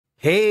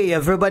Hey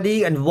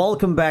everybody, and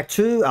welcome back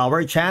to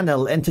our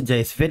channel. In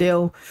today's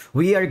video,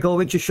 we are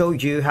going to show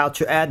you how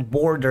to add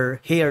border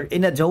here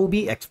in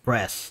Adobe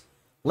Express.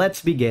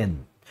 Let's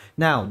begin.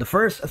 Now, the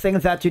first thing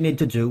that you need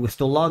to do is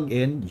to log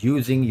in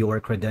using your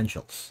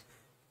credentials.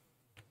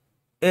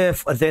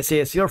 If this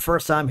is your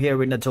first time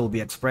here in Adobe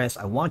Express,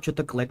 I want you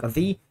to click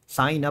the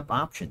sign up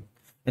option.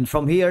 And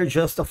from here,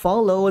 just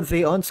follow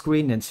the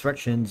on-screen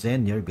instructions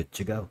and you're good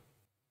to go.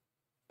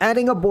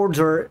 Adding a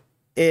border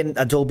in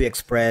Adobe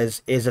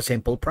Express is a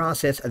simple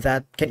process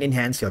that can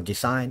enhance your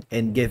design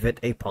and give it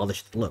a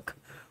polished look.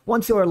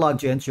 Once you are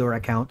logged into your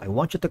account, I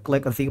want you to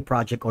click on the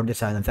project or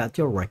design that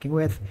you're working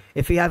with.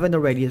 If you haven't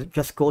already,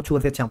 just go to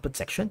the template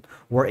section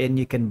wherein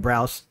you can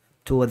browse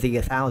to the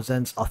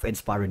thousands of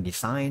inspiring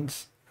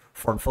designs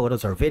for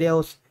photos or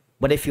videos.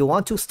 But if you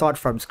want to start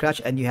from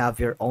scratch and you have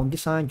your own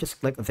design,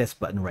 just click this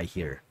button right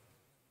here.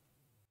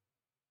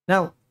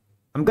 Now,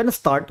 I'm going to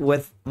start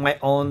with my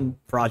own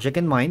project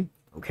in mind.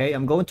 Okay,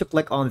 I'm going to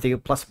click on the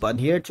plus button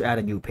here to add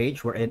a new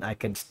page wherein I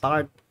can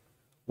start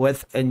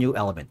with a new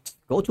element.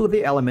 Go to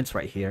the elements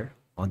right here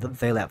on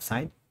the left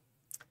side.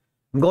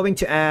 I'm going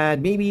to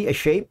add maybe a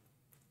shape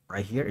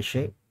right here, a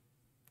shape.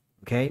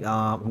 Okay,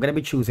 I'm going to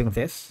be choosing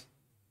this.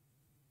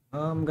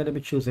 I'm going to be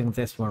choosing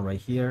this one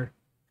right here.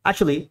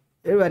 Actually,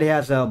 it already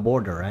has a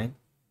border, right?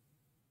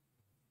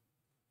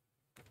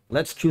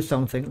 Let's choose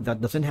something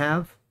that doesn't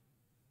have.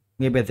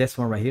 Maybe this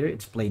one right here,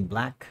 it's plain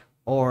black.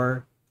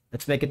 Or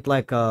let's make it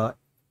like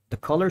the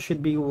color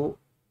should be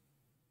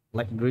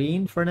like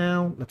green for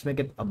now. Let's make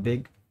it a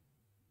bit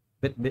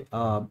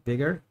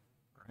bigger.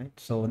 Right,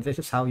 so this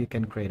is how you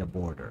can create a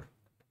border.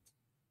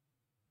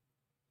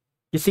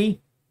 You see,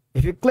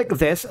 if you click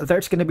this,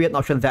 there's going to be an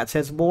option that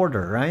says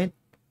border, right?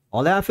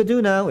 All I have to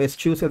do now is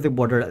choose the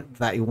border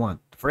that you want.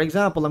 For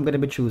example, I'm going to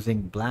be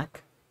choosing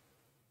black,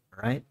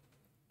 right?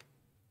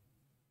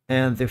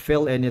 And the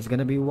fill in is going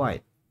to be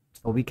white,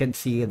 so we can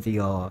see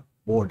the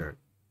border.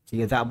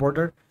 See that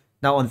border?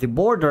 Now on the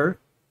border,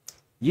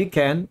 you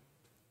can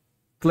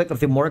click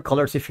the more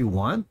colors if you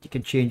want. You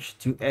can change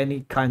to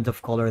any kind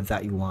of color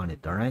that you want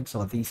it. All right,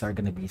 so these are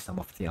going to be some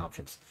of the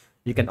options.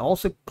 You can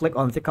also click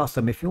on the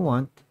custom if you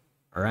want.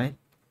 All right,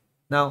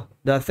 now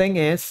the thing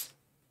is,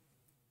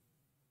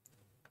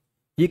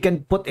 you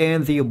can put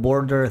in the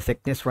border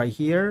thickness right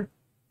here.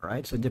 All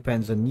right, so it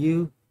depends on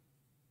you.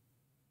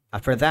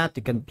 After that,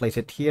 you can place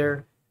it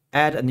here,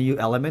 add a new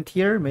element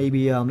here.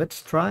 Maybe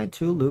let's try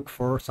to look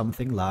for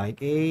something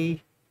like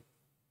a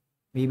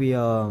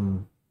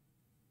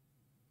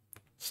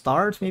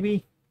stars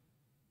maybe.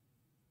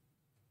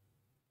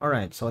 All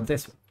right, so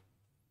this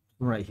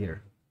one right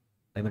here,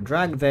 let me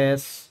drag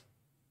this,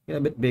 get a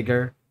bit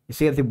bigger. You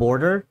see the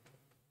border,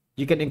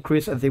 you can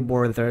increase the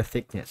border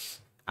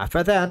thickness.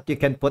 After that, you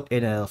can put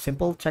in a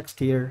simple text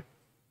here.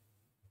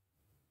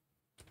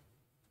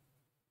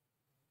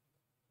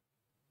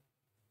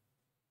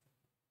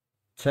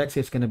 Text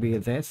is going to be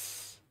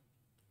this,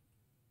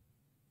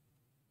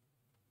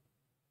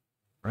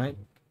 right?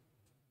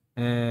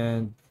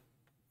 And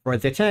for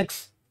the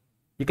text,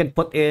 you can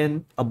put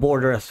in a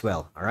border as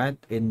well. All right,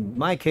 in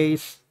my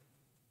case,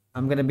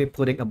 I'm going to be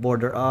putting a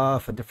border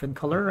of a different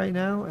color right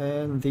now,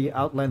 and the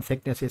outline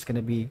thickness is going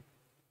to be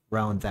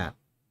around that.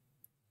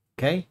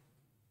 Okay,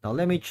 now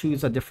let me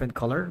choose a different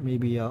color,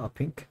 maybe a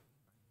pink.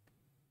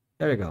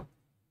 There you go.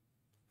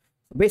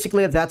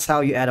 Basically, that's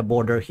how you add a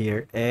border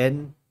here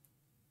in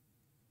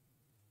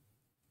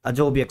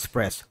Adobe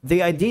Express.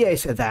 The idea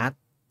is that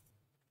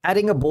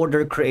adding a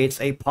border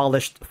creates a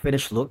polished,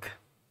 finished look,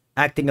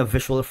 acting a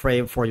visual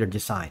frame for your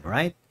design,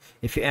 right?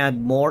 If you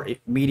add more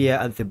media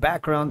at the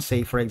background,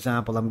 say for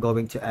example, I'm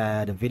going to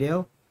add a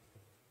video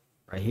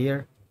right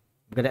here.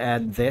 I'm going to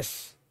add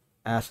this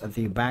as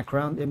the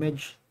background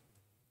image.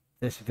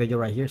 This video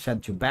right here,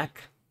 send to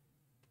back,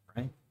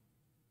 right?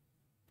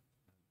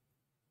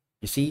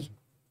 You see,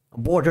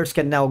 borders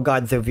can now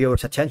guide the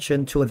viewer's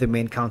attention to the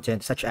main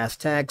content, such as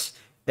tags,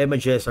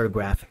 images, or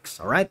graphics.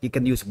 All right, you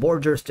can use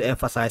borders to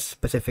emphasize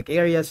specific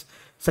areas,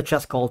 such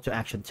as call to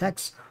action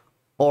text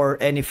or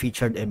any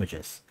featured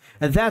images.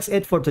 And that's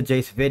it for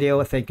today's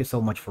video. Thank you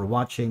so much for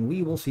watching.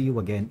 We will see you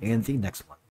again in the next one.